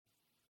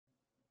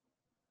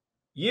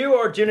You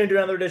are tuned into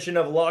another edition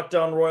of Locked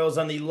On Royals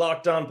on the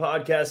Locked On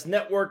Podcast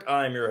Network.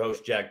 I'm your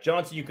host, Jack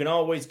Johnson. You can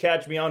always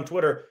catch me on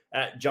Twitter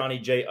at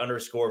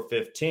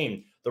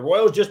JohnnyJ_15. The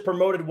Royals just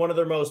promoted one of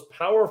their most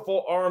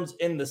powerful arms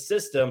in the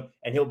system,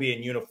 and he'll be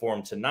in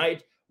uniform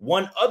tonight.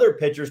 One other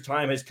pitcher's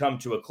time has come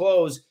to a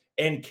close,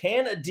 and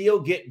can a deal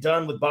get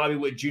done with Bobby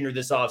Witt Jr.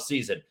 this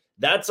offseason?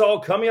 That's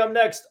all coming up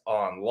next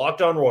on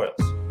Locked On Royals.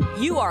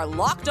 You are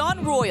Locked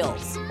On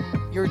Royals,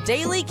 your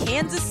daily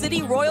Kansas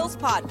City Royals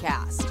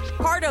podcast.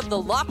 Part of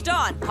the Locked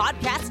On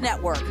Podcast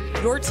Network,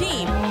 your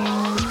team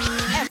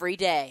every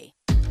day.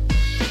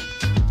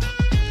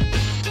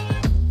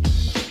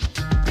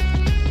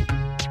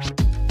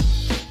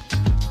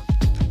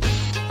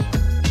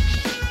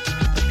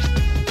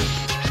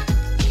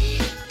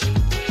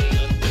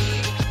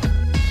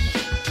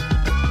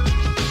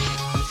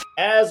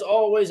 As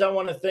always, I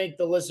want to thank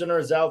the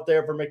listeners out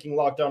there for making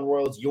Locked On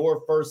Royals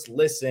your first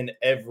listen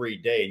every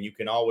day. And you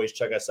can always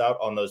check us out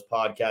on those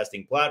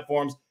podcasting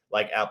platforms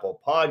like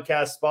Apple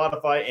Podcasts,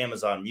 Spotify,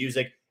 Amazon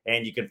Music,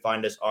 and you can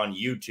find us on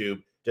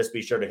YouTube. Just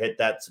be sure to hit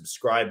that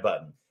subscribe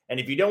button. And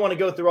if you don't want to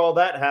go through all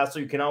that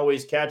hassle, you can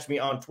always catch me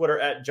on Twitter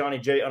at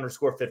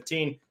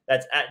JohnnyJ_15.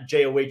 That's at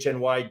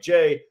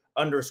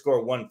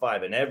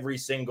JOHNYJ_15. And every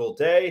single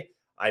day,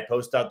 I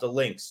post out the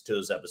links to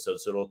those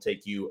episodes, so it'll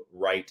take you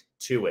right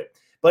to it.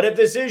 But if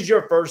this is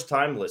your first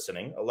time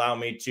listening, allow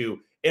me to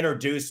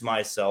introduce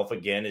myself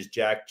again as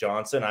Jack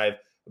Johnson. I've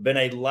been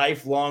a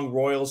lifelong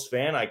Royals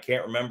fan. I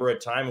can't remember a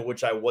time in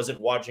which I wasn't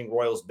watching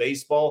Royals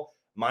baseball.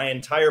 My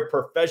entire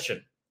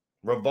profession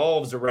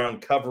revolves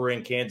around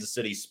covering Kansas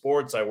City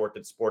sports. I worked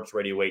at Sports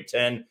Radio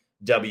 810,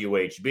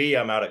 WHB.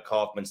 I'm out at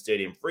Kauffman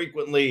Stadium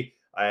frequently.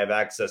 I have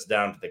access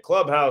down to the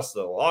clubhouse,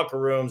 the locker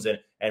rooms,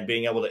 and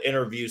being able to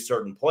interview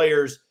certain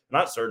players.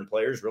 Not certain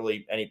players,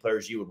 really any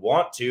players you would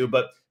want to,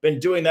 but been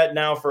doing that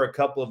now for a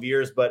couple of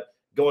years. But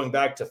going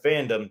back to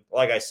fandom,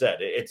 like I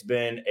said, it's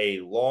been a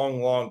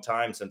long, long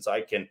time since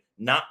I can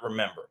not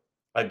remember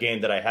a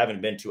game that I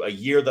haven't been to, a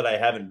year that I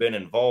haven't been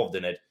involved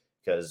in it,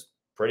 because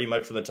pretty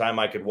much from the time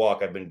I could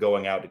walk, I've been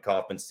going out to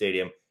Kauffman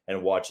Stadium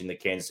and watching the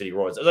Kansas City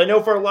Royals. As I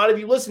know for a lot of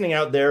you listening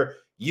out there,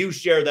 you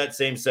share that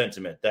same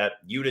sentiment, that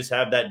you just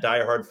have that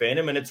diehard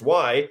fandom, and it's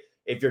why,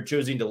 if you're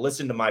choosing to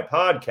listen to my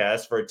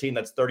podcast for a team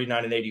that's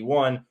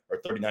 39-81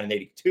 or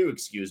 39-82,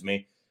 excuse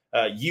me,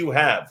 you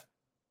have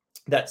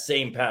that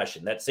same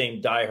passion, that same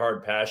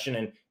diehard passion.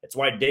 And it's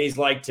why days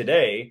like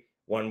today,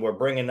 when we're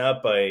bringing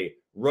up a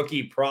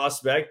rookie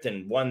prospect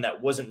and one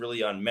that wasn't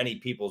really on many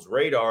people's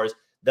radars,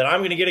 that I'm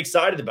going to get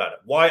excited about it.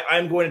 Why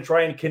I'm going to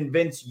try and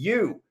convince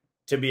you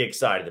to be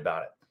excited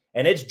about it.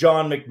 And it's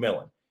John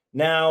McMillon.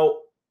 Now,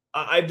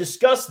 I've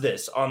discussed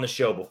this on the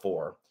show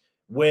before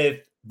with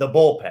the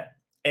bullpen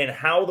and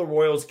how the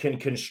Royals can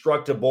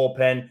construct a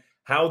bullpen,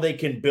 how they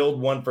can build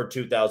one for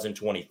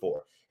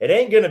 2024. It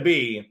ain't going to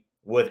be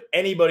with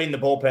anybody in the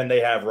bullpen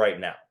they have right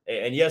now.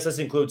 And yes, this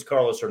includes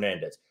Carlos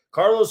Hernandez.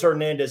 Carlos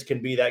Hernandez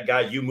can be that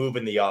guy you move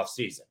in the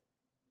offseason,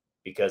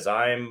 because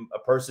I'm a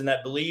person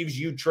that believes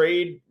you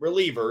trade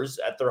relievers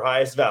at their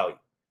highest value,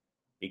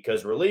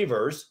 because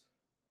relievers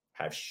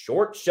have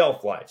short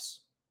shelf lives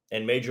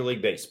in Major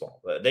League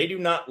Baseball. They do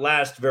not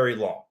last very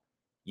long.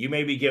 You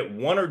maybe get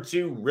one or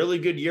two really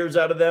good years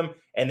out of them,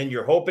 and then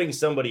you're hoping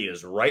somebody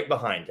is right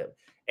behind him.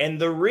 And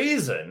the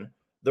reason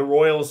the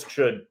Royals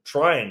should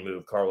try and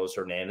move Carlos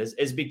Hernandez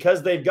is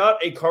because they've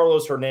got a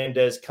Carlos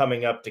Hernandez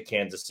coming up to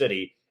Kansas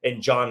City in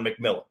John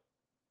McMillon,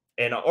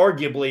 and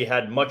arguably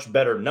had much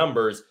better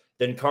numbers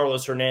than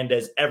Carlos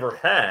Hernandez ever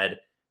had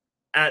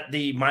at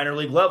the minor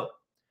league level.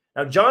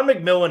 Now, John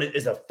McMillon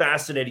is a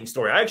fascinating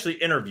story. I actually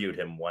interviewed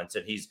him once,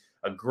 and he's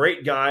a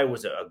great guy,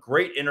 was a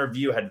great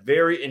interview, had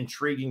very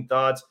intriguing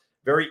thoughts,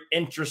 very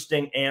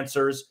interesting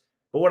answers.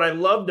 But what I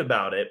loved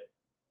about it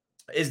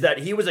is that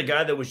he was a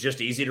guy that was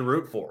just easy to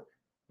root for.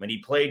 When he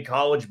played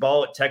college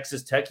ball at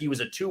Texas Tech, he was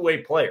a two-way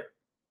player.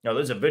 Now,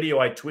 there's a video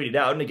I tweeted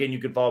out, and again, you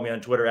can follow me on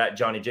Twitter at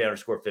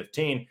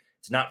JohnnyJ_15.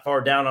 It's not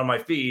far down on my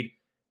feed.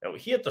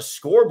 He hit the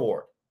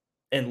scoreboard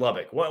in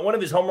Lubbock. One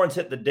of his home runs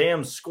hit the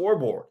damn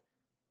scoreboard.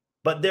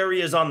 But there he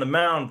is on the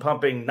mound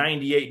pumping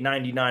 98,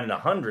 99, and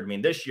 100. I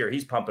mean, this year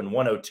he's pumping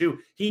 102.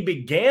 He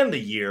began the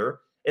year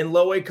in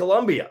Low A,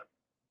 Columbia.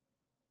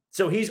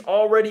 So he's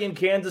already in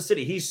Kansas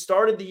City. He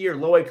started the year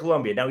Low A,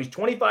 Columbia. Now he's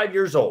 25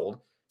 years old,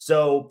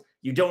 so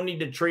you don't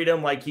need to treat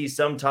him like he's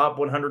some top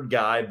 100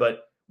 guy.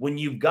 But when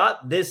you've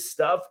got this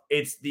stuff,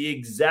 it's the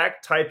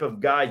exact type of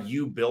guy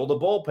you build a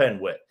bullpen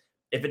with.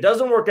 If it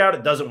doesn't work out,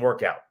 it doesn't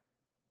work out.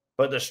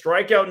 But the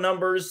strikeout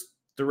numbers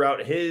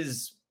throughout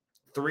his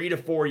 3 to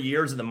 4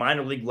 years in the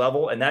minor league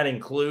level, and that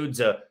includes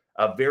a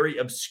very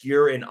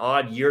obscure and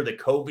odd year, the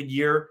COVID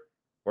year,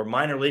 where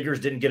minor leaguers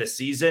didn't get a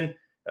season,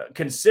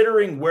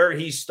 considering where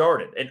he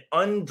started, an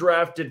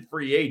undrafted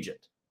free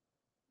agent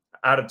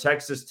out of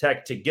Texas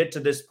Tech, to get to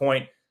this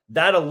point,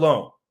 that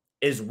alone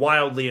is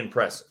wildly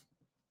impressive.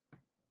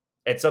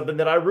 It's something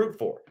that I root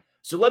for.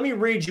 So let me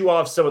read you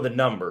off some of the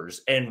numbers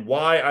and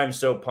why I'm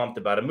so pumped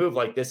about a move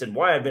like this, and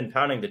why I've been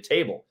pounding the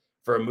table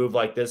for a move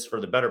like this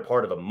for the better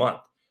part of a month.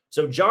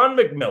 So John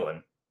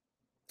McMillon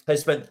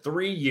has spent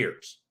 3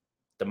 years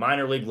at the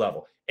minor league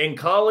level. In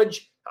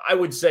college, I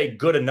would say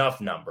good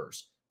enough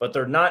numbers, but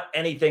they're not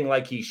anything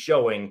like he's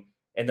showing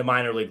in the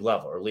minor league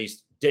level, or at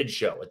least did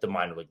show at the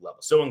minor league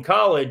level. So in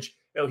college,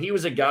 he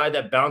was a guy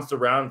that bounced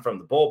around from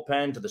the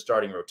bullpen to the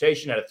starting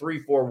rotation, had a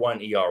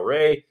 3.41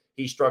 ERA.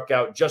 He struck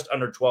out just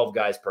under 12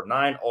 guys per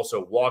nine,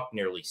 also walked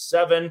nearly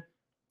 7.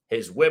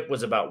 His whip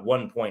was about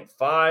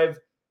 1.5.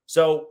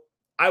 So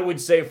I would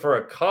say for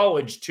a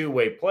college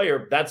two-way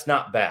player, that's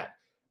not bad.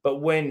 But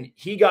when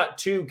he got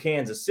to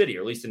Kansas City,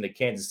 or at least in the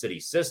Kansas City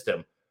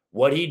system,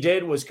 what he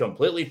did was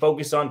completely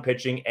focus on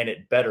pitching, and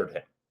it bettered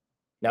him.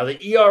 Now,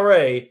 the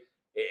ERA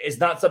is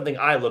not something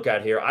I look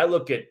at here. I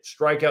look at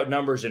strikeout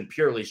numbers and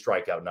purely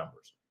strikeout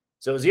numbers.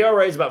 So his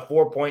ERA is about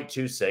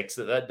 4.26.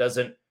 So that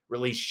doesn't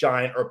really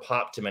shine or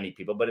pop to many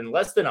people. But in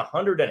less than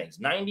 100 innings,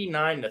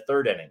 99 in the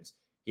third innings,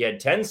 he had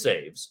 10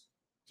 saves.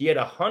 He had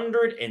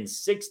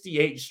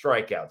 168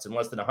 strikeouts in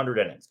less than 100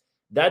 innings.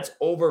 That's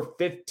over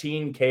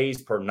 15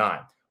 Ks per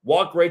nine.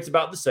 Walk rate's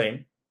about the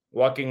same,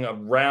 walking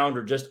around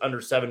or just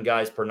under 7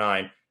 guys per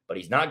nine, but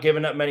he's not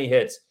giving up many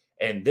hits.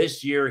 And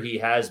this year he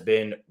has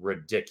been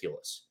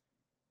ridiculous.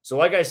 So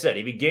like I said,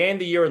 he began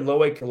the year in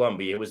Low A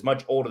Columbia. He was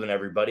much older than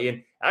everybody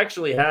and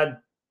actually had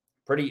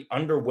pretty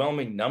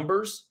underwhelming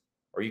numbers,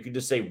 or you could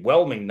just say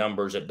whelming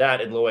numbers at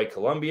that in Low A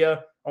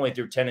Columbia, only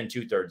threw 10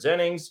 2/3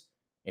 innings.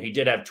 And he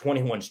did have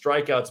 21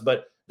 strikeouts,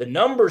 but the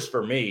numbers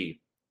for me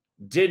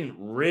didn't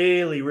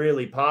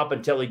really pop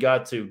until he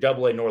got to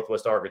AA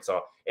Northwest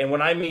Arkansas. And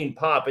when I mean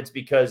pop, it's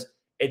because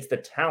it's the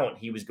talent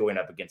he was going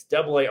up against.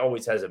 AA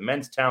always has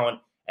immense talent,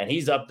 and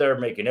he's up there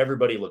making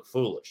everybody look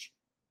foolish.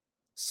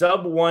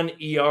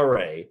 Sub-1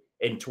 ERA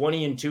in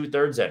 20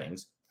 2/3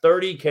 innings,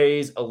 30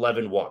 Ks,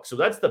 11 walks. So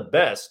that's the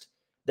best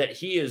that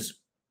he has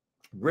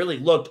really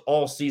looked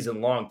all season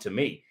long to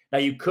me. Now,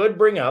 you could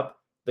bring up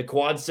the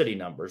Quad City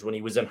numbers. When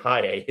he was in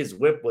high A, his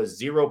whip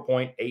was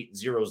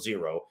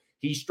 0.800.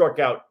 He struck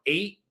out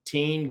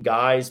 18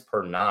 guys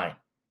per nine.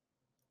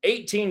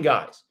 18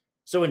 guys.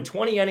 So in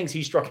 20 innings,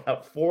 he struck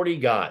out 40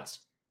 guys.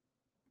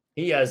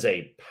 He has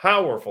a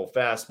powerful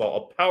fastball,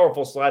 a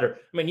powerful slider.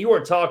 I mean, you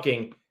are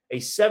talking a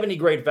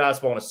 70-grade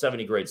fastball and a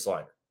 70-grade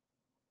slider.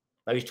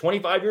 Now, he's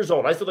 25 years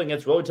old. I still think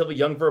that's relatively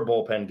young for a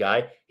bullpen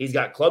guy. He's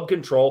got club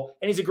control,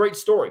 and he's a great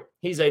story.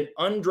 He's an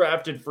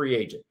undrafted free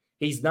agent.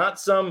 He's not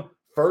some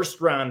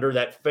first rounder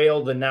that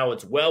failed and now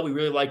it's, well, we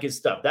really like his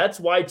stuff. That's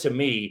why, to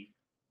me,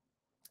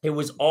 it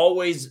was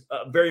always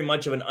very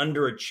much of an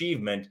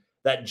underachievement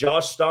that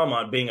Josh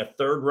Staumont being a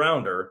third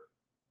rounder,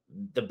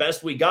 the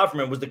best we got from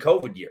him was the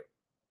COVID year.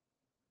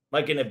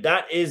 Like, and if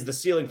that is the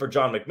ceiling for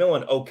John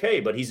McMillon, okay,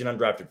 but he's an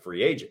undrafted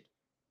free agent.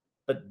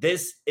 But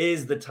this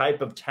is the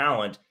type of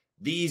talent.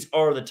 These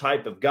are the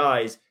type of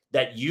guys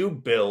that you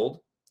build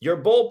your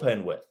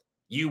bullpen with.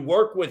 You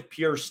work with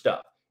pure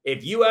stuff.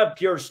 If you have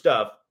pure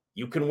stuff,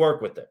 you can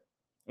work with it.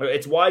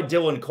 It's why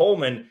Dylan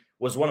Coleman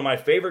was one of my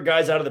favorite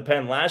guys out of the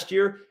pen last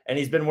year, and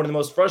he's been one of the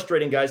most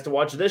frustrating guys to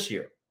watch this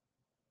year.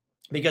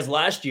 Because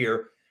last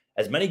year,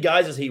 as many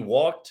guys as he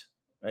walked,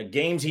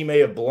 games he may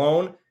have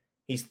blown,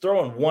 he's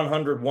throwing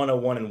 100,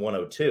 101, and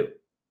 102.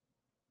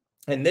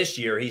 And this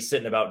year, he's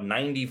sitting about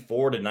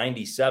 94 to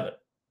 97.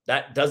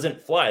 That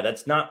doesn't fly.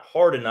 That's not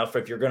hard enough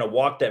if you're going to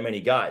walk that many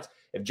guys.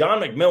 If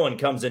John McMillon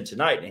comes in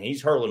tonight and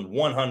he's hurling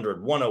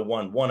 100,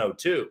 101,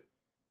 102,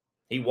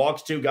 he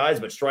walks 2 guys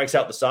but strikes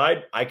out the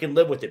side, I can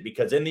live with it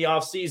because in the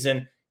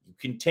offseason, you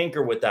can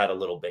tinker with that a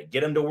little bit.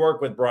 Get him to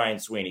work with Brian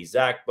Sweeney,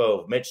 Zach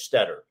Bove, Mitch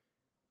Stetter.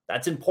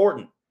 That's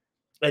important.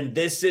 And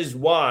this is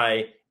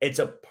why it's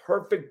a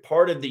perfect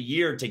part of the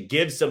year to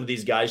give some of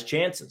these guys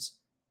chances.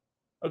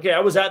 Okay, I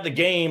was at the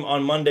game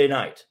on Monday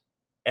night,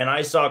 and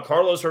I saw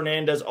Carlos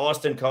Hernandez,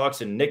 Austin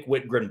Cox, and Nick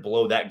Whitgren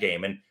blow that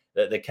game. And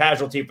the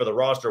casualty for the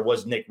roster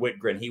was Nick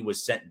Whitgren. He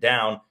was sent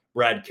down.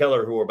 Brad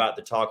Keller, who we're about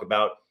to talk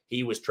about,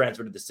 he was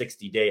transferred to the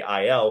 60-day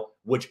IL,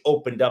 which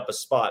opened up a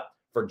spot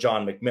for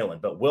John McMillon.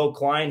 But Will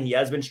Klein, he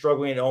has been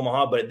struggling in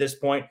Omaha, but at this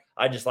point,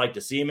 I just like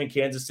to see him in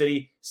Kansas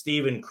City.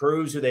 Steven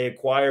Cruz, who they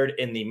acquired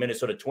in the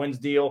Minnesota Twins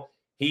deal,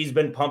 he's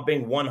been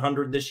pumping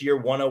 100 this year,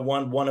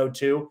 101,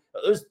 102.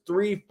 Those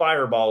 3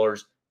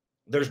 fireballers,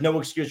 there's no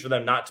excuse for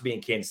them not to be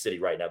in Kansas City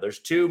right now. There's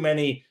too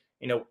many,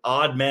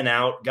 odd men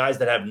out, guys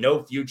that have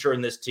no future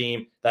in this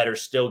team that are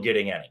still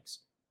getting innings.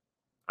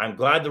 I'm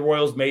glad the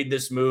Royals made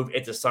this move.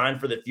 It's a sign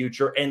for the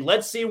future, and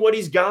let's see what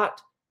he's got.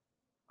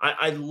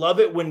 I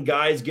love it when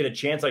guys get a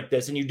chance like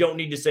this, and you don't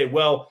need to say,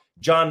 well,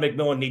 John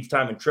McMillon needs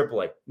time in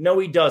AAA. No,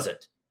 he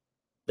doesn't.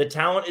 The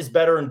talent is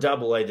better in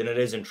AA than it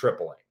is in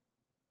AAA.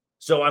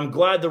 So I'm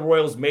glad the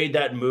Royals made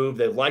that move.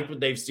 They liked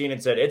what they've seen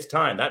and said, it's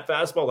time. That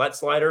fastball, that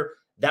slider,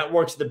 that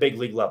works at the big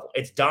league level.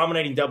 It's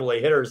dominating AA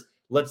hitters.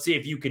 Let's see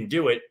if you can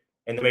do it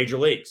in the major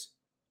leagues.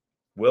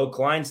 Will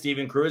Klein,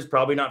 Steven Cruz,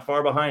 probably not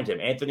far behind him.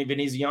 Anthony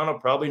Veneziano,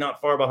 probably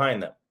not far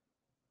behind them.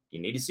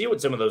 You need to see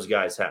what some of those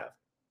guys have.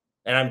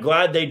 And I'm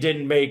glad they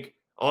didn't make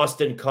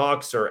Austin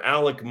Cox or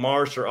Alec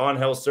Marsh or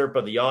Angel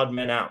Serpa the odd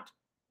men out.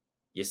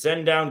 You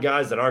send down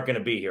guys that aren't going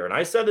to be here. And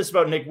I said this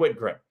about Nick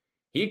Whitgren.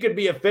 He could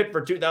be a fit for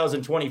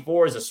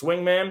 2024 as a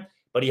swingman,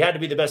 but he had to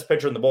be the best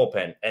pitcher in the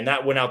bullpen, and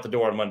that went out the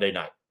door on Monday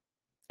night.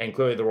 And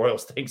clearly the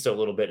Royals think so a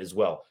little bit as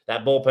well.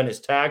 That bullpen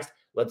is taxed.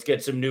 Let's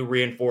get some new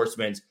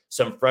reinforcements,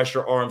 some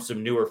fresher arms,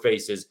 some newer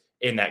faces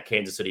in that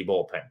Kansas City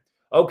bullpen.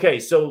 Okay,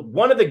 so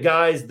one of the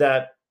guys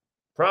that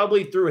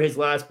probably threw his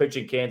last pitch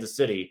in Kansas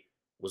City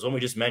was one we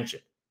just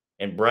mentioned,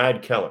 and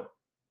Brad Keller.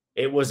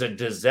 It was a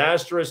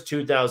disastrous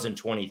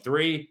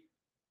 2023,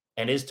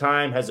 and his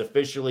time has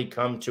officially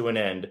come to an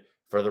end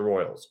for the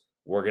Royals.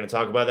 We're going to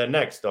talk about that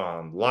next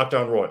on Locked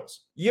On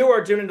Royals. You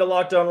are tuned into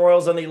Locked On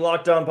Royals on the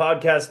Locked On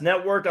Podcast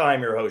Network.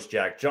 I'm your host,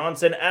 Jack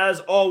Johnson.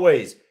 As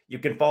always, you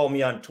can follow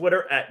me on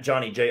Twitter at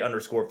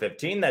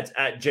JohnnyJ_15. That's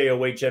at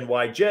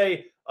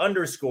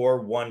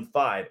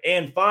JOHNYJ_15.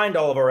 And find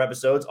all of our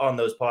episodes on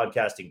those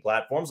podcasting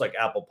platforms like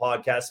Apple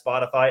Podcasts,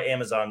 Spotify,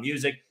 Amazon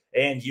Music,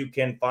 and you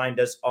can find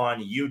us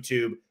on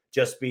YouTube.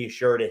 Just be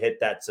sure to hit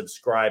that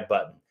subscribe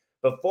button.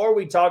 Before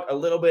we talk a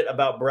little bit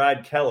about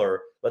Brad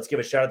Keller, let's give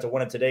a shout out to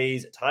one of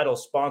today's title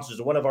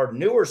sponsors, one of our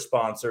newer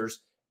sponsors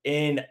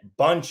in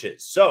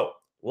Bunches. So,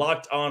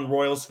 Locked On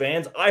Royals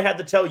fans, I had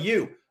to tell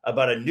you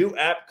about a new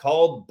app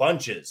called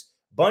Bunches.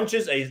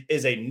 Bunches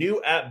is a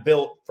new app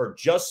built for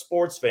just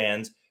sports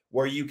fans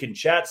where you can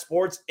chat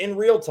sports in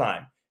real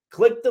time.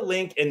 Click the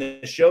link in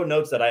the show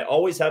notes that I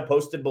always have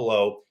posted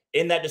below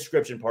in that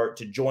description part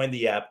to join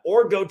the app,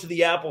 or go to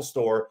the Apple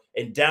Store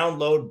and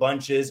download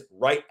Bunches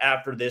right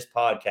after this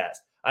podcast.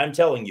 I'm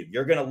telling you,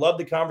 you're going to love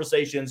the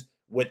conversations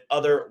with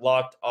other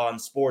Locked On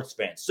sports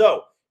fans.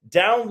 So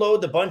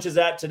download the Bunches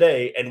app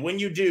today, and when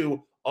you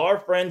do, our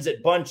friends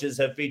at Bunches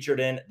have featured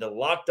in the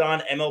Locked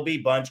On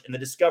MLB Bunch in the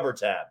Discover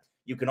tab.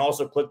 You can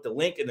also click the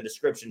link in the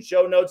description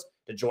show notes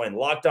to join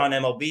Locked On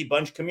MLB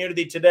Bunch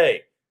community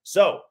today.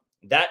 So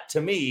that, to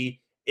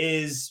me,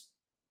 is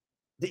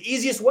the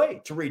easiest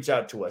way to reach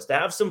out to us, to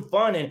have some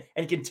fun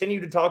and continue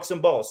to talk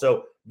some ball.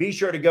 So be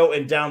sure to go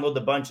and download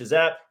the Bunches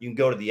app. You can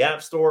go to the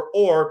App Store,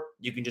 or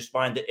you can just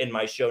find it in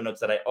my show notes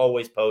that I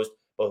always post,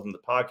 both on the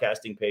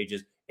podcasting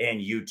pages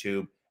and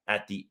YouTube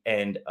at the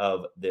end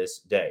of this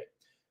day.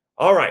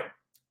 All right,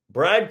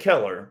 Brad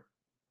Keller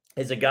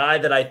is a guy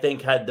that I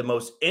think had the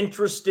most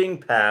interesting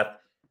path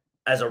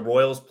as a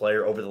Royals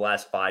player over the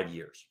last 5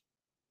 years.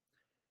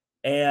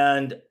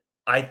 And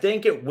I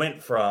think it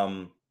went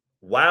from,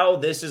 wow,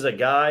 this is a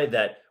guy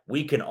that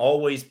we can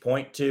always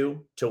point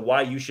to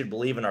why you should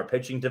believe in our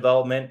pitching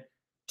development,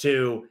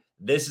 to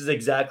this is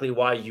exactly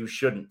why you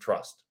shouldn't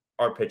trust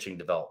our pitching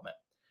development.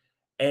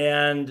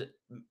 And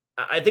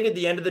I think at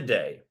the end of the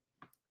day,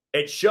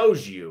 it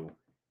shows you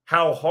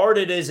how hard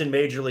it is in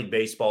Major League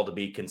Baseball to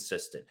be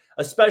consistent,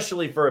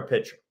 especially for a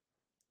pitcher.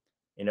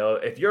 You know,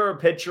 if you're a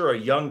pitcher, a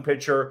young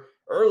pitcher,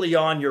 early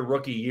on your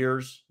rookie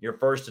years, your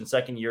first and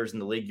second years in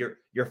the league,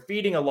 you're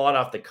feeding a lot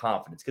off the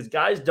confidence because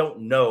guys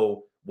don't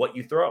know what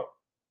you throw.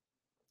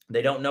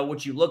 They don't know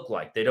what you look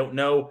like. They don't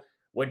know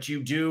what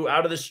you do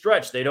out of the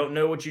stretch. They don't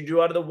know what you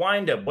do out of the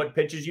windup, what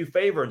pitches you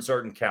favor in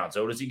certain counts.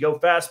 Oh, does he go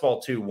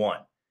fastball 2-1?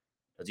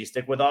 Does he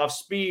stick with off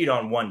speed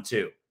on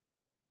 1-2?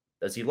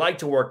 Does he like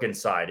to work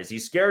inside? Is he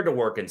scared to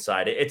work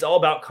inside? It's all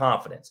about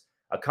confidence.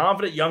 A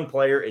confident young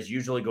player is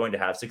usually going to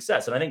have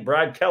success. And I think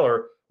Brad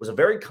Keller was a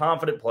very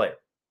confident player.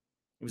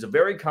 He was a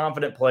very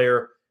confident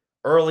player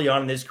early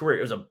on in his career.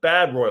 It was a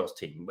bad Royals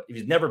team, but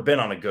he's never been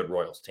on a good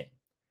Royals team.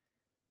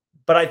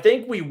 But I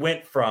think we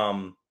went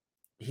from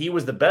he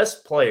was the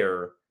best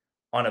player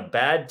on a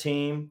bad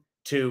team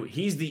to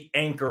he's the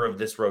anchor of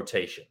this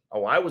rotation.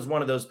 Oh, I was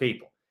one of those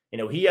people. You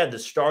know, he had the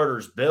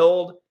starters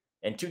build.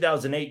 In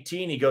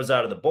 2018, he goes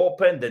out of the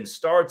bullpen, then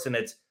starts, and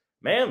it's,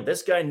 man,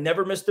 this guy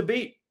never missed a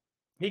beat.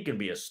 He can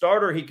be a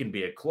starter. He can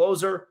be a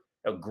closer.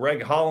 A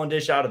Greg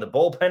Hollandish out of the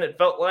bullpen, it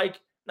felt like.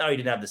 Now, he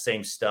didn't have the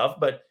same stuff,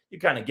 but you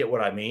kind of get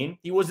what I mean.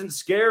 He wasn't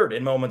scared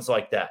in moments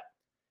like that.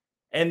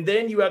 And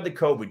then you have the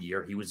COVID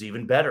year. He was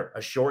even better.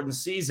 A shortened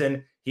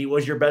season, he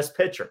was your best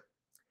pitcher.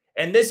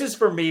 And this is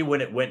for me when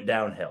it went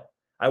downhill.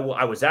 I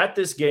was at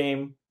this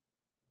game.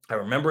 I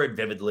remember it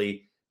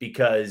vividly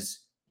because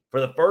for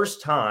the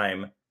first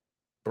time,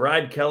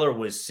 Brad Keller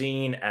was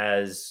seen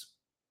as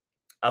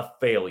a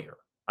failure,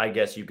 I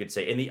guess you could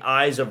say, in the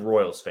eyes of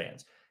Royals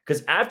fans.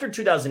 Because after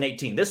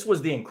 2018, this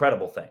was the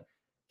incredible thing.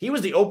 He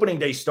was the opening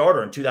day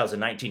starter in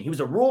 2019. He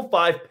was a Rule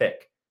 5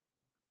 pick.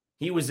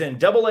 He was in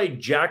Double-A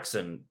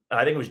Jackson.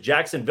 I think it was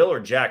Jacksonville or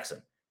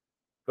Jackson.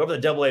 Whoever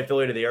the Double-A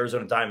affiliate of the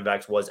Arizona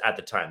Diamondbacks was at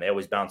the time. They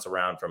always bounce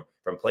around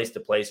from place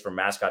to place, from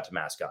mascot to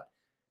mascot.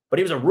 But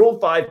he was a Rule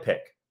 5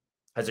 pick.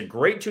 Has a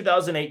great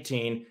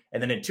 2018,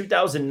 and then in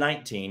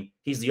 2019,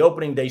 he's the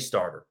opening day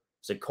starter.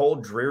 It's a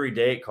cold, dreary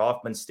day at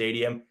Kauffman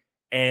Stadium,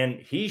 and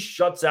he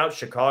shuts out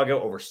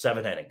Chicago over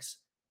 7 innings.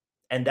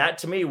 And that,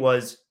 to me,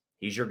 was,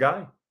 he's your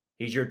guy.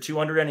 He's your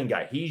 200-inning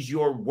guy. He's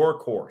your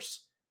workhorse.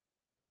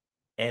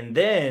 And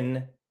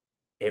then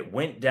it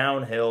went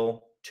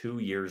downhill 2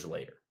 years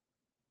later.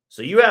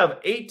 So you have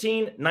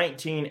 18,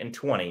 19, and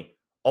 20,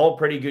 all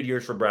pretty good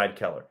years for Brad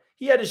Keller.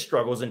 He had his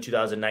struggles in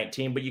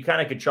 2019, but you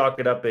kind of could chalk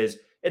it up as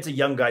it's a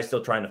young guy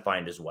still trying to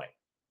find his way.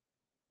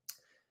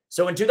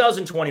 So in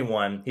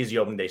 2021, he's the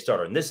opening day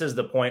starter. And this is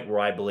the point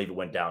where I believe it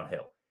went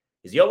downhill.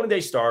 He's the opening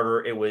day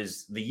starter. It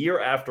was the year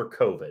after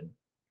COVID.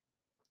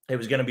 It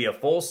was going to be a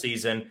full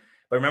season.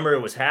 But remember,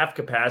 it was half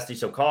capacity,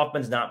 so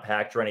Kauffman's not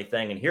packed or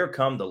anything. And here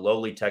come the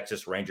lowly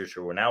Texas Rangers,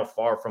 who are now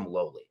far from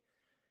lowly.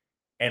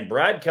 And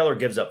Brad Keller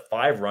gives up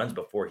 5 runs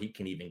before he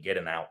can even get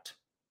an out.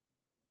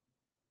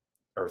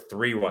 Or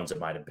 3 runs it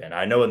might have been.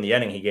 I know in the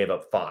inning he gave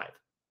up 5.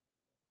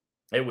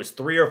 It was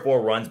 3 or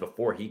 4 runs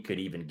before he could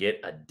even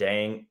get a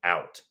dang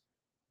out.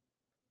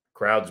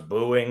 Crowd's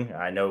booing.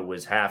 I know it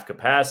was half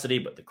capacity,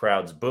 but the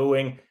crowd's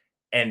booing.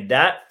 And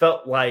that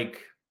felt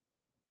like,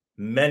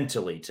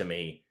 mentally to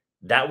me,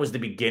 that was the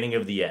beginning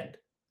of the end.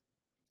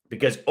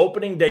 Because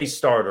opening day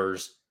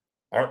starters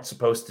aren't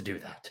supposed to do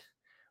that.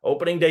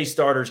 Opening day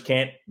starters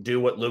can't do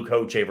what Luke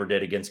Hochevar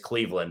did against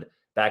Cleveland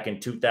back in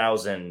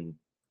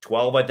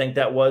 2012, I think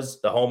that was,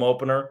 the home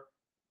opener.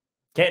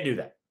 Can't do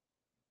that.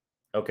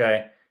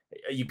 Okay?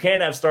 You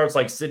can't have starts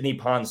like Sidney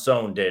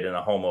Ponson did in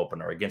a home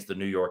opener against the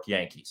New York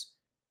Yankees.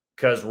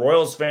 Because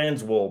Royals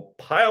fans will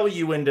pile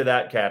you into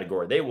that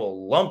category. They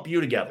will lump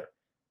you together.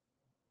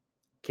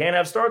 Can't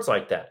have starts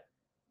like that.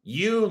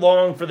 You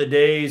long for the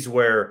days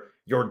where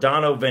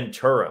Yordano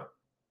Ventura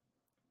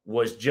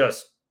was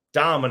just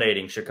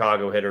dominating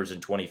Chicago hitters in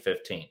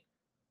 2015.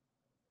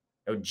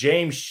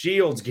 James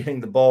Shields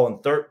getting the ball in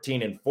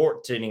 13 and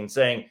 14 and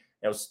saying,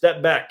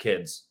 step back,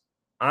 kids.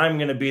 I'm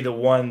going to be the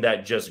one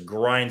that just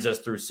grinds us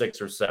through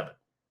 6 or 7.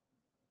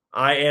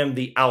 I am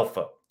the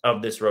alpha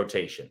of this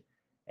rotation.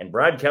 And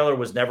Brad Keller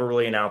was never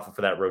really an alpha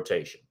for that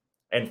rotation.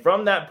 And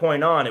from that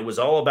point on, it was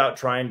all about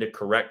trying to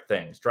correct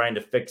things, trying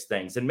to fix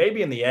things. And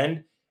maybe in the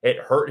end, it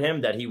hurt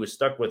him that he was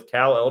stuck with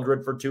Cal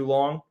Eldred for too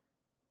long.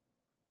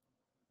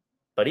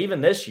 But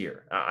even this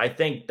year, I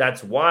think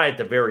that's why at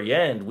the very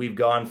end, we've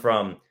gone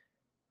from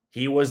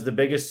he was the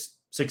biggest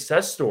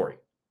success story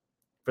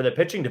for the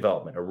pitching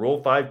development, a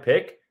Rule 5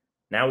 pick.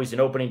 Now he's an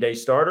opening day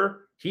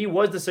starter. He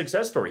was the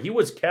success story. He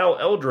was Cal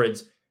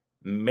Eldred's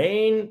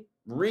main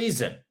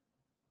reason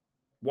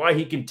why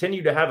he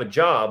continued to have a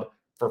job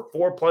for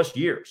 4+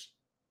 years.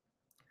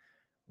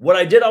 What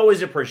I did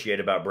always appreciate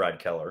about Brad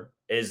Keller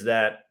is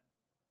that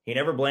he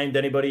never blamed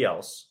anybody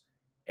else,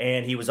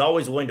 and he was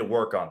always willing to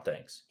work on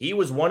things. He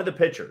was one of the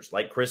pitchers,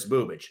 like Chris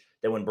Bubich,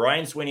 that when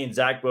Brian Sweeney and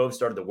Zach Bove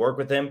started to work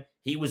with him,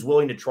 he was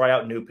willing to try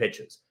out new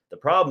pitches. The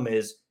problem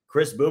is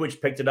Chris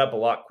Bubich picked it up a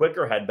lot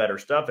quicker, had better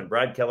stuff, and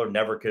Brad Keller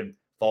never could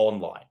fall in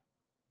line.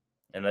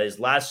 And his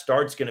last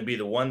start's going to be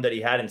the one that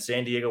he had in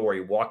San Diego where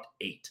he walked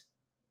 8.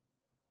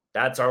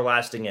 That's our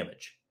lasting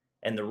image.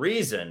 And the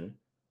reason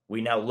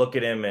we now look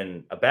at him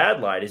in a bad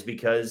light is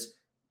because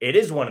it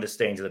is one of the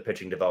stains of the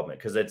pitching development.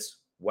 Because it's,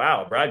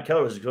 wow, Brad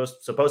Keller was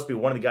supposed to be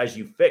one of the guys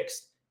you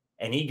fixed.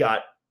 And he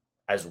got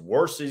as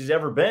worse as he's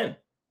ever been.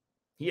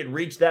 He had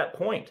reached that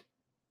point.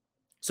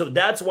 So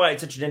that's why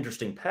it's such an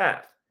interesting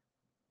path.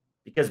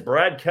 Because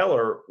Brad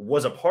Keller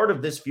was a part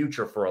of this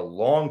future for a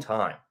long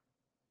time.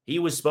 He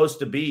was supposed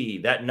to be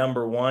that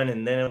number 1,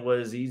 and then it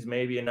was he's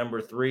maybe a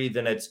number 3.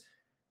 Then it's,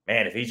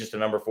 man, if he's just a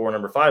number 4,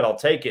 number 5, I'll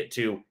take it,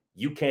 to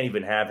you can't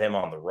even have him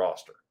on the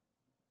roster.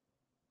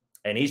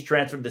 And he's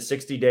transferred to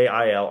 60-day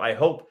IL. I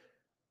hope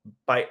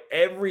by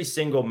every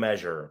single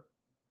measure,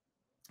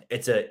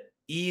 it's a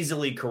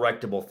easily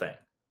correctable thing.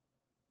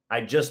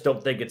 I just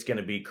don't think it's going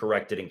to be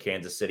corrected in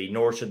Kansas City,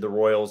 nor should the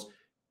Royals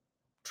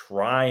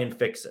try and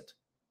fix it.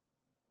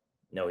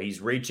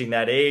 He's reaching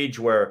that age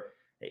where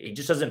he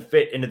just doesn't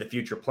fit into the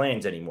future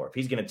plans anymore. If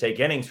he's going to take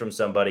innings from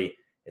somebody,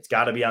 it's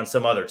got to be on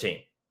some other team.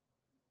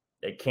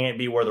 It can't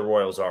be where the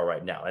Royals are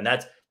right now. And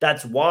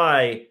that's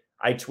why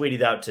I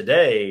tweeted out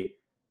today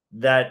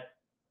that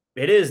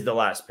it is the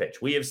last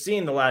pitch. We have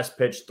seen the last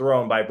pitch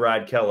thrown by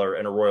Brad Keller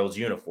in a Royals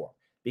uniform.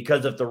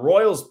 Because if the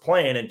Royals'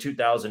 plan in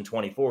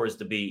 2024 is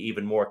to be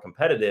even more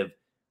competitive,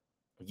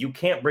 you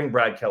can't bring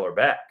Brad Keller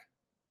back.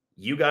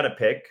 You got to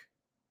pick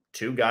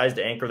 2 guys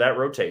to anchor that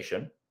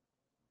rotation.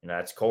 And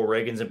that's Cole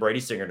Riggins and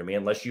Brady Singer to me,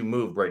 unless you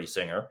move Brady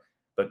Singer.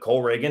 But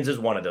Cole Riggins is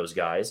one of those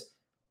guys.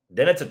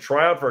 Then it's a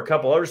tryout for a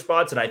couple other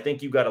spots, and I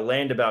think you've got to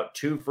land about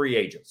 2 free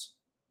agents.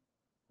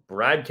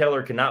 Brad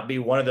Keller cannot be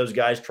one of those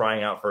guys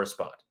trying out for a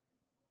spot.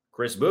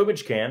 Chris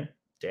Bubich can.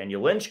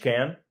 Daniel Lynch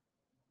can.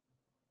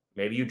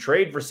 Maybe you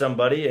trade for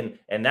somebody,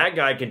 and that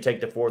guy can take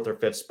the 4th or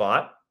 5th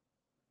spot.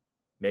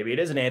 Maybe it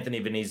is an Anthony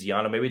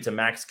Veneziano. Maybe it's a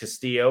Max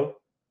Castillo.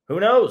 Who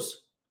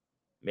knows?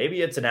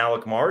 Maybe it's an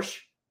Alec Marsh,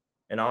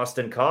 an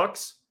Austin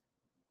Cox.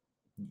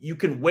 You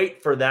can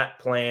wait for that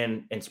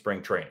plan in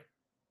spring training.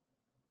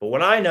 But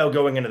what I know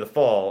going into the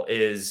fall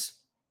is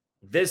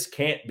this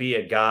can't be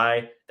a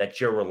guy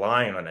that you're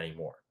relying on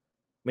anymore.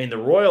 I mean, the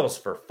Royals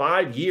for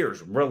 5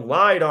 years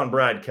relied on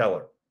Brad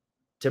Keller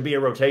to be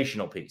a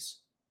rotational piece.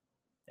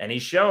 And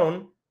he's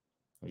shown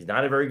he's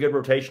not a very good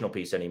rotational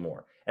piece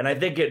anymore. And I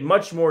think it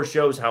much more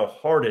shows how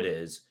hard it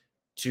is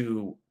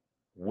to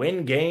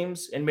win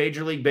games in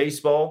Major League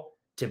Baseball,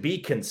 to be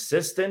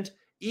consistent,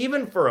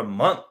 even for a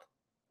month.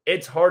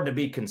 It's hard to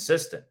be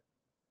consistent.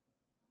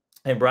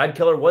 And Brad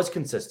Keller was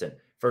consistent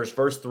for his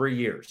first 3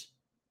 years.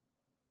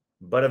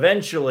 But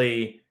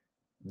eventually,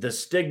 the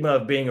stigma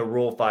of being a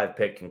Rule 5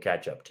 pick can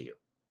catch up to you.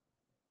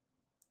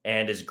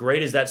 And as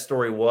great as that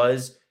story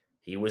was,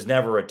 he was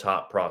never a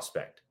top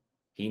prospect.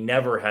 He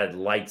never had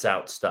lights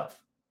out stuff.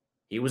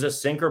 He was a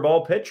sinker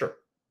ball pitcher.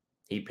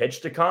 He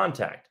pitched to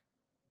contact.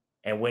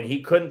 And when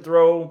he couldn't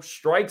throw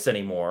strikes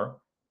anymore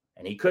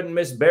and he couldn't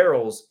miss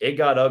barrels, it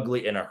got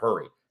ugly in a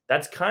hurry.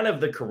 That's kind of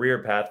the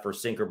career path for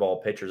sinker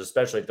ball pitchers,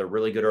 especially if they're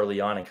really good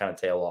early on and kind of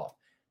tail off.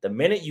 The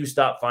minute you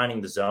stop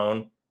finding the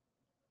zone,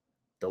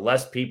 the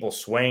less people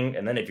swing.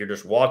 And then if you're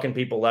just walking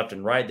people left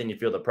and right, then you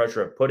feel the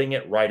pressure of putting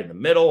it right in the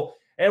middle.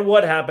 And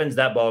what happens?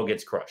 That ball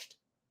gets crushed.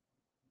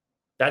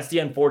 That's the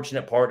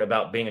unfortunate part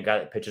about being a guy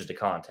that pitches to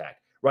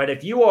contact, right?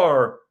 If you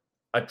are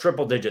a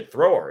triple-digit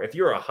thrower, if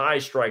you're a high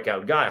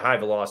strikeout guy, high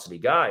velocity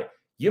guy,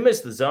 you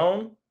miss the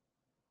zone,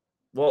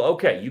 well,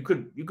 okay, you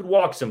could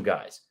walk some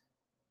guys.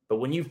 But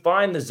when you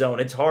find the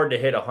zone, it's hard to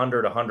hit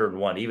 100,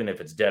 101, even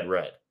if it's dead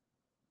red.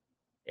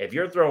 If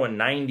you're throwing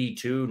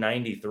 92,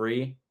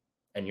 93,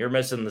 and you're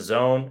missing the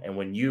zone, and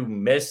when you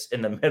miss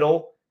in the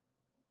middle,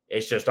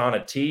 it's just on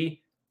a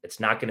tee,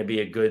 it's not going to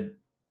be a good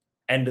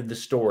end of the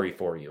story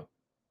for you.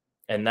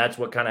 And that's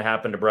what kind of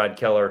happened to Brad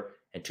Keller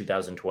in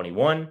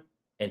 2021,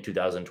 in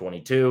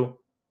 2022,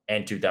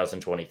 and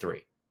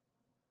 2023.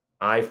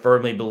 I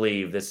firmly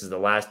believe this is the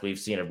last we've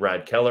seen of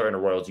Brad Keller in a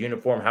Royals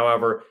uniform.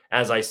 However,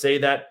 as I say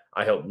that,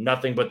 I hope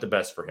nothing but the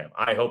best for him.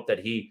 I hope that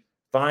he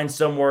finds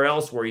somewhere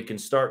else where he can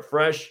start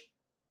fresh,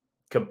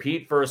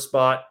 compete for a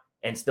spot,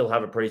 and still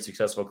have a pretty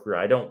successful career.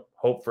 I don't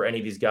hope for any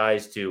of these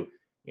guys to,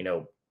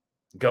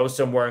 go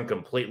somewhere and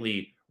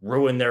completely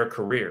ruin their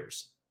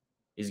careers.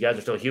 These guys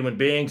are still human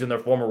beings and they're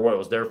former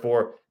Royals.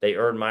 Therefore, they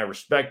earn my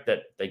respect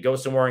that they go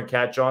somewhere and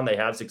catch on. They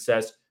have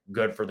success.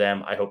 Good for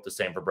them. I hope the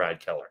same for Brad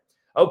Keller.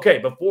 Okay,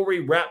 before we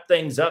wrap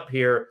things up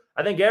here,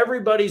 I think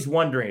everybody's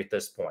wondering at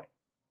this point,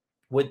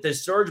 with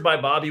this surge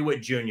by Bobby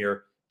Witt Jr.,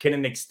 can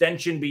an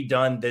extension be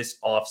done this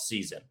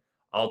offseason?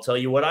 I'll tell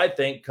you what I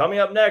think coming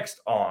up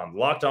next on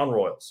Locked On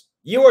Royals.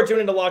 You are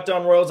tuned into Locked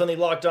On Royals on the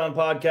Locked On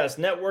Podcast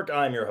Network.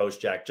 I'm your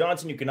host, Jack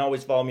Johnson. You can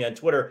always follow me on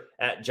Twitter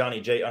at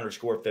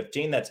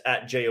JohnnyJ_15. That's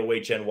at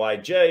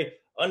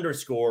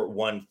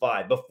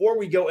JOHNYJ_15. Before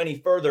we go any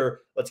further,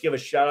 let's give a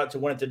shout out to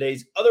one of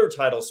today's other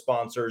title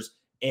sponsors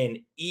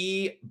in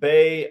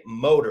eBay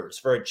Motors.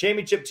 For a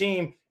championship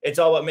team, it's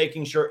all about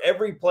making sure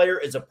every player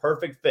is a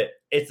perfect fit.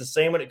 It's the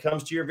same when it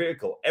comes to your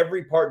vehicle.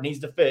 Every part needs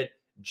to fit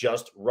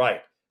just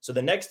right. So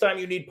the next time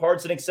you need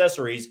parts and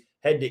accessories,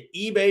 head to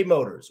eBay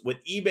Motors.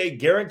 With eBay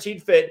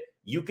Guaranteed Fit,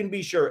 you can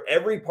be sure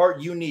every part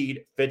you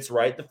need fits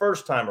right the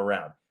first time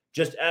around.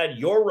 Just add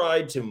your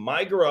ride to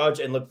My Garage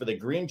and look for the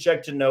green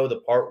check to know the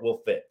part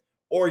will fit,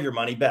 or your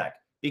money back.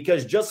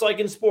 Because just like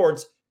in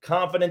sports,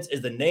 confidence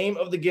is the name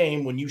of the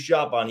game when you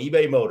shop on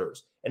eBay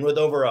Motors. And with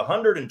over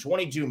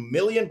 122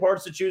 million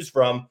parts to choose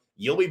from,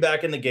 you'll be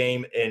back in the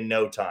game in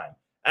no time.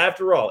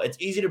 After all, it's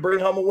easy to bring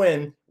home a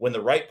win when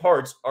the right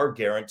parts are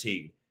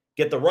guaranteed.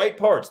 Get the right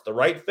parts, the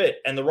right fit,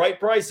 and the right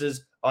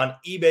prices on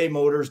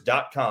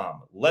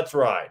ebaymotors.com. Let's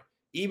ride.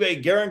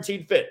 eBay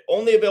Guaranteed Fit,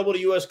 only available to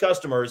U.S.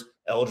 customers,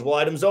 eligible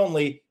items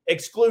only,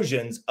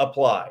 exclusions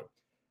apply.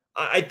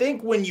 I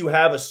think when you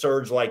have a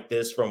surge like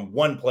this from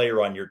one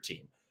player on your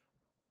team,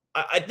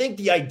 I think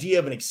the idea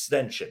of an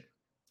extension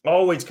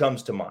always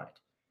comes to mind.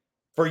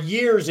 For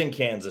years in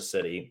Kansas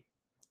City,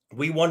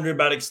 we wondered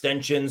about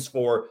extensions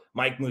for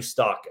Mike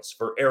Moustakas,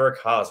 for Eric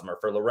Hosmer,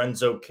 for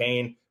Lorenzo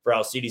Cain, for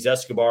Alcides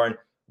Escobar. And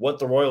what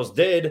the Royals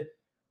did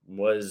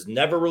was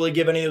never really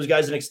give any of those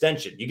guys an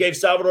extension. You gave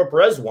Salvador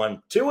Perez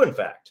one, two, in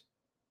fact.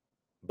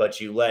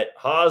 But you let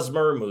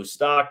Hosmer,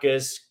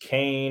 Moustakas,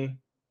 Cain,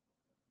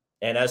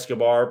 and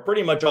Escobar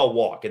pretty much all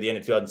walk at the end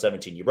of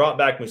 2017. You brought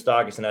back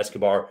Moustakas and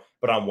Escobar,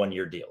 but on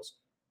one-year deals.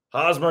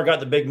 Hosmer got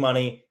the big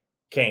money.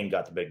 Cain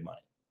got the big money.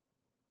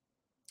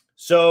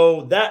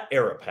 So that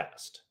era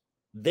passed.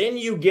 Then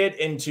you get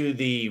into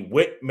the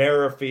Whit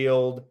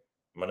Merrifield.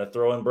 I'm going to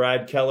throw in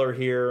Brad Keller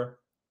here.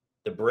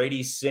 The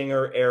Brady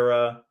Singer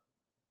era.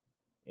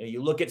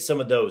 You look at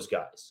some of those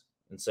guys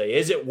and say,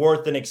 is it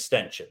worth an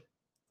extension?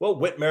 Well,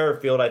 Whit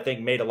Merrifield, I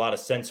think, made a lot of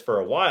sense for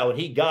a while, and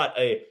he got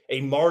a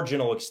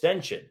marginal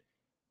extension.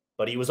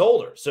 But he was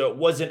older, so it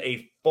wasn't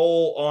a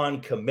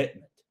full-on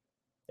commitment.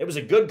 It was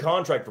a good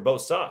contract for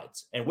both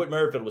sides, and Whit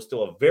Merrifield was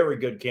still a very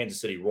good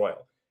Kansas City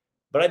Royal.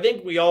 But I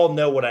think we all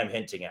know what I'm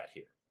hinting at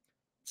here.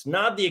 It's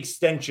not the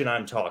extension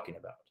I'm talking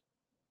about.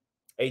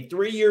 A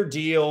 3-year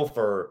deal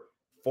for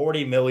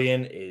 $40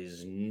 million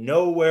is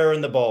nowhere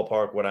in the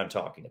ballpark what I'm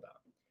talking about.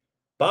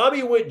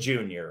 Bobby Witt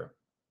Jr.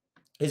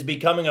 is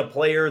becoming a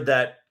player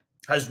that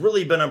has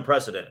really been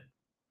unprecedented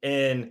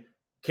in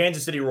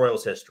Kansas City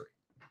Royals history.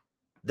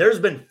 There's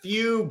been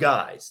few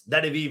guys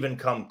that have even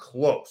come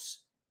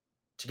close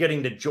to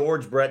getting to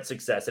George Brett's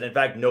success. And in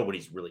fact,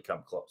 nobody's really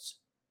come close.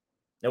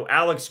 Now,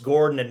 Alex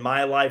Gordon in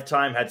my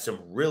lifetime had some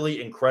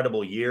really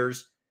incredible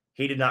years.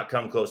 He did not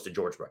come close to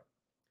George Brett.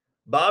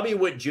 Bobby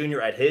Witt Jr.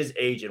 at his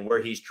age and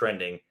where he's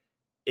trending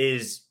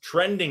is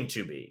trending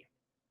to be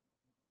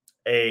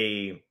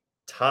a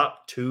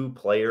top 2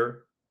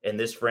 player in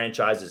this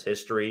franchise's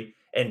history.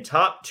 And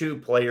top 2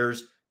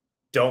 players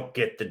don't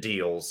get the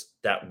deals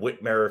that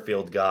Whit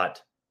Merrifield got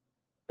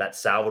that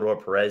Salvador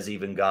Perez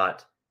even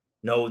got.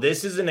 No,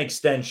 this is an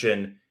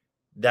extension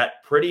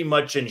that pretty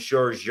much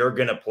ensures you're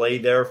going to play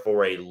there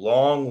for a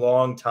long,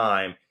 long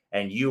time,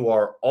 and you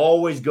are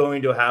always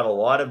going to have a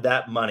lot of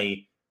that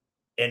money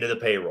into the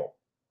payroll.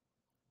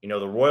 You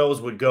know, the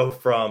Royals would go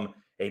from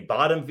a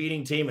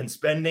bottom-feeding team in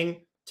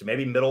spending to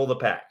maybe middle of the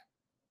pack.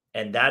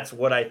 And that's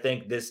what I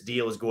think this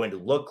deal is going to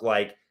look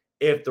like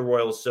if the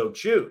Royals so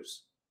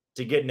choose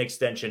to get an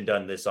extension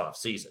done this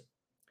offseason.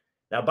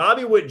 Now,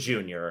 Bobby Witt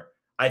Jr.,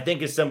 I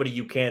think, is somebody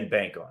you can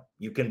bank on,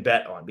 you can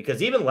bet on,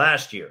 because even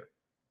last year,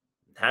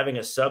 having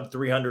a sub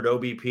 300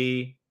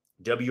 OBP,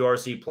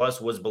 WRC plus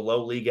was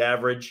below league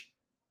average.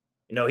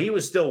 You know, he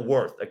was still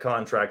worth a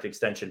contract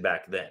extension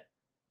back then.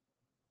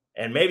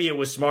 And maybe it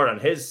was smart on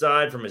his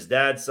side, from his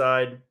dad's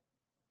side,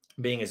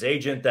 being his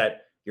agent,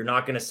 that you're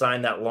not going to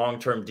sign that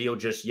long-term deal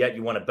just yet.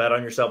 You want to bet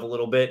on yourself a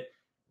little bit.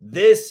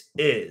 This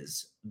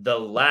is the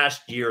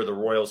last year the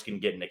Royals can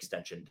get an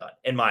extension done,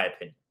 in my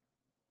opinion,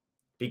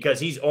 because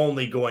he's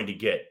only going to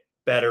get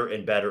better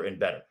and better and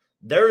better.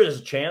 There is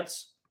a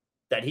chance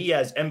that he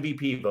has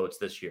MVP votes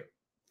this year.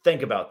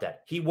 Think about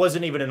that. He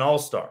wasn't even an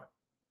all-star.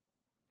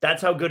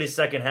 That's how good his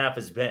second half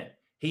has been.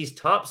 He's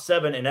top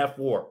 7 in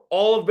F4,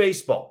 all of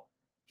baseball.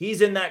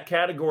 He's in that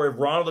category of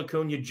Ronald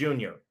Acuna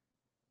Jr.,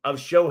 of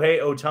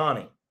Shohei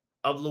Ohtani,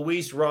 of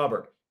Luis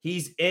Robert.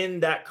 He's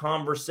in that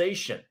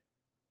conversation.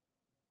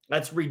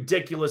 That's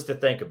ridiculous to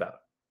think about.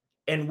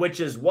 And which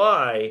is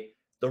why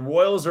the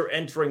Royals are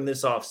entering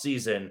this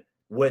offseason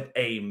with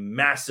a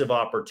massive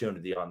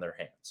opportunity on their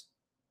hands.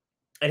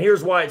 And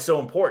here's why it's so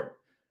important.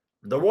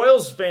 The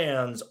Royals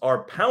fans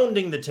are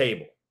pounding the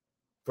table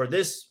for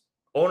this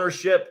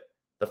ownership,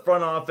 the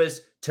front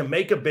office, to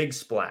make a big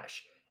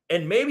splash.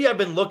 And maybe I've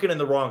been looking in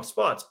the wrong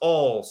spots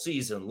all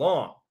season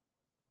long.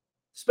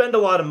 Spend a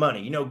lot of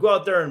money. You know, go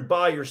out there and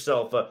buy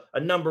yourself a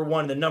number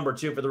 1 and a number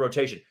 2 for the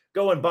rotation.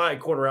 Go and buy a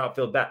corner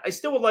outfield bat. I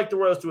still would like the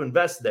Royals to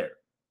invest there.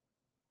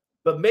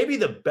 But maybe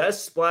the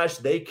best splash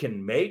they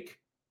can make,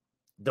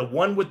 the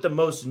one with the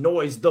most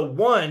noise, the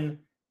one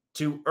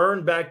to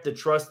earn back the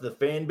trust of the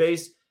fan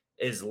base,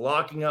 is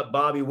locking up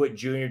Bobby Witt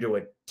Jr. to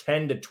a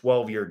 10 to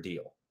 12-year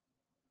deal.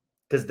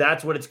 Because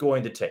that's what it's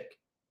going to take.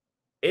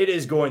 It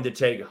is going to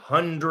take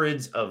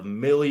hundreds of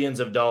millions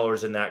of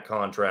dollars in that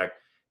contract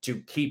to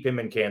keep him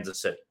in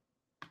Kansas City.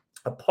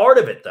 A part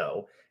of it,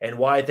 though, and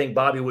why I think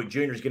Bobby Witt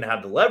Jr. is going to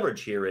have the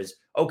leverage here is,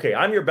 okay,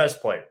 I'm your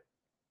best player.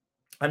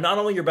 I'm not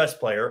only your best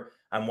player,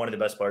 I'm one of the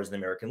best players in the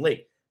American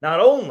League. Not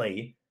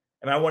only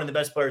am I one of the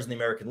best players in the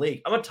American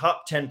League, I'm a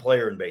top 10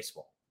 player in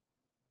baseball.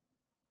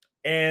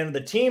 And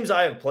the teams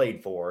I have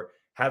played for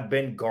have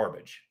been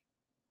garbage.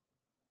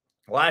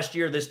 Last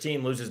year, this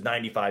team loses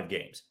 95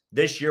 games.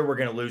 This year, we're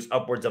going to lose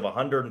upwards of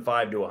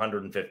 105 to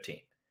 115.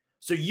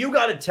 So you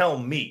got to tell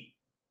me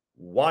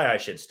why I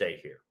should stay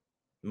here.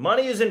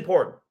 Money is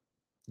important.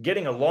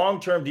 Getting a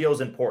long-term deal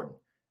is important.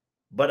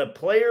 But a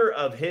player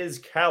of his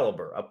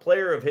caliber, a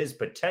player of his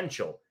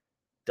potential,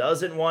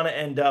 doesn't want to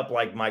end up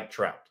like Mike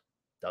Trout.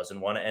 Doesn't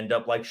want to end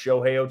up like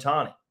Shohei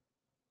Ohtani,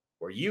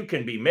 where you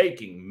can be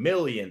making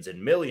millions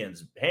and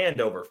millions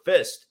hand over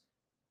fist.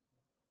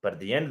 But at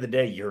the end of the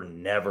day, you're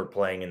never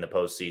playing in the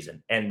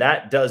postseason. And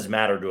that does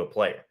matter to a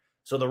player.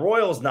 So the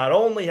Royals not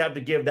only have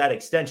to give that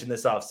extension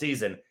this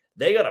offseason,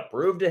 they got to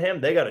prove to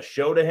him, they got to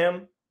show to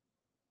him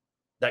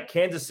that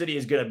Kansas City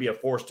is going to be a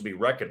force to be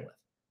reckoned with.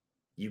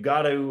 You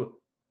got to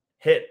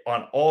hit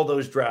on all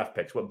those draft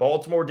picks. What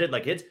Baltimore did,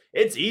 like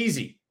it's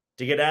easy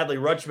to get Adley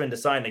Rutschman to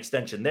sign an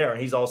extension there.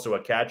 And he's also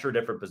a catcher,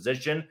 different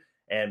position,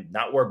 and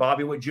not where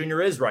Bobby Witt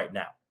Jr. is right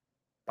now.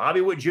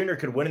 Bobby Witt Jr.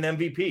 could win an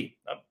MVP.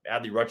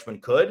 Adley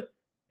Rutschman could.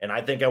 And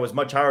I think I was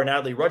much higher on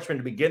Adley Rutschman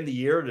to begin the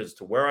year as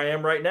to where I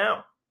am right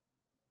now.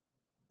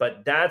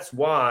 But that's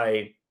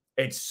why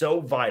it's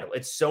so vital.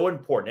 It's so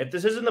important. If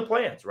this isn't the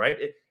plans, right?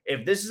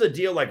 If this is a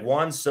deal like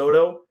Juan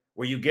Soto,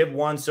 where you give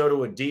Juan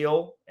Soto a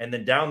deal and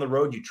then down the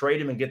road you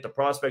trade him and get the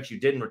prospects you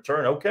did in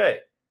return, okay.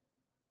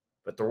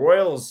 But the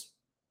Royals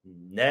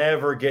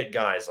never get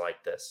guys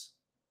like this.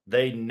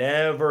 They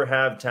never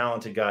have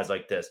talented guys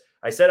like this.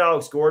 I said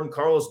Alex Gordon,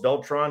 Carlos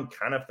Beltran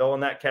kind of fell in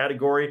that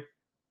category.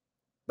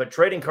 But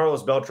trading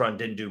Carlos Beltran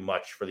didn't do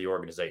much for the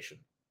organization.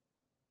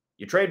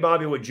 You trade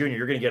Bobby Witt Jr.,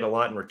 you're going to get a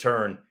lot in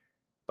return,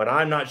 but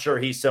I'm not sure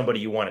he's somebody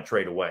you want to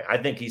trade away. I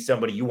think he's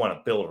somebody you want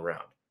to build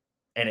around.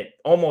 And it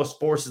almost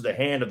forces the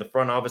hand of the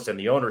front office and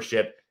the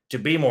ownership to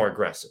be more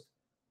aggressive.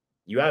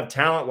 You have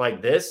talent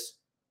like this,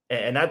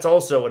 and that's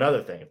also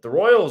another thing. If the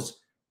Royals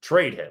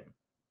trade him,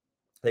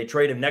 they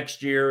trade him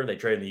next year, they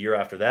trade him the year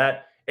after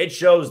that, it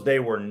shows they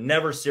were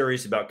never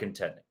serious about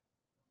contending.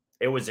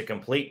 It was a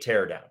complete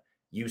teardown.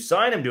 You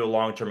sign him to a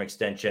long-term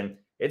extension,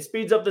 it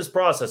speeds up this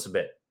process a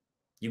bit.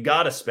 You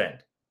got to spend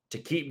to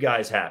keep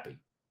guys happy.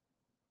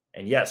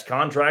 And yes,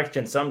 contracts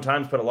can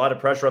sometimes put a lot of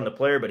pressure on the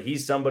player, but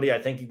he's somebody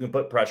I think you can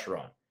put pressure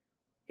on.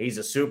 He's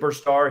a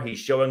superstar. He's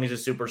showing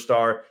he's a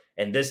superstar.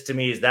 And this, to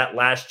me, is that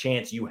last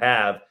chance you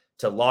have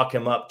to lock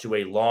him up to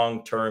a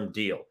long-term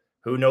deal.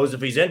 Who knows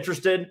if he's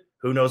interested?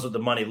 Who knows what the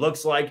money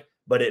looks like?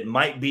 but it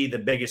might be the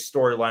biggest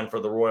storyline for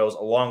the Royals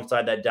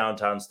alongside that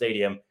downtown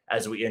stadium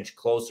as we inch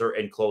closer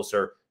and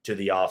closer to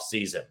the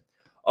offseason.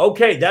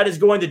 Okay, that is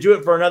going to do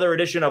it for another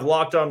edition of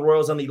Locked On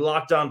Royals on the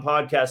Locked On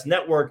Podcast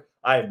Network.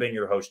 I have been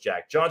your host,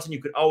 Jack Johnson.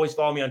 You can always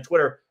follow me on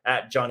Twitter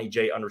at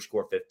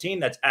JohnnyJ_15.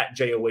 That's at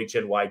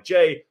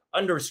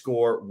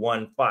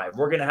JOHNYJ_15.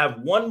 We're going to have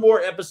one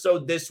more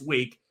episode this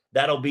week.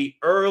 That'll be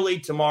early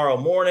tomorrow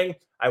morning.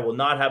 I will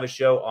not have a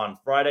show on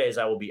Friday as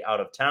I will be out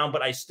of town,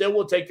 but I still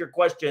will take your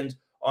questions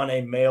on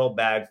a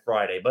Mailbag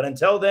Friday. But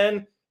until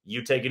then,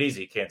 you take it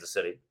easy, Kansas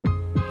City.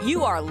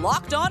 You are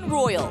Locked On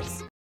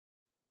Royals,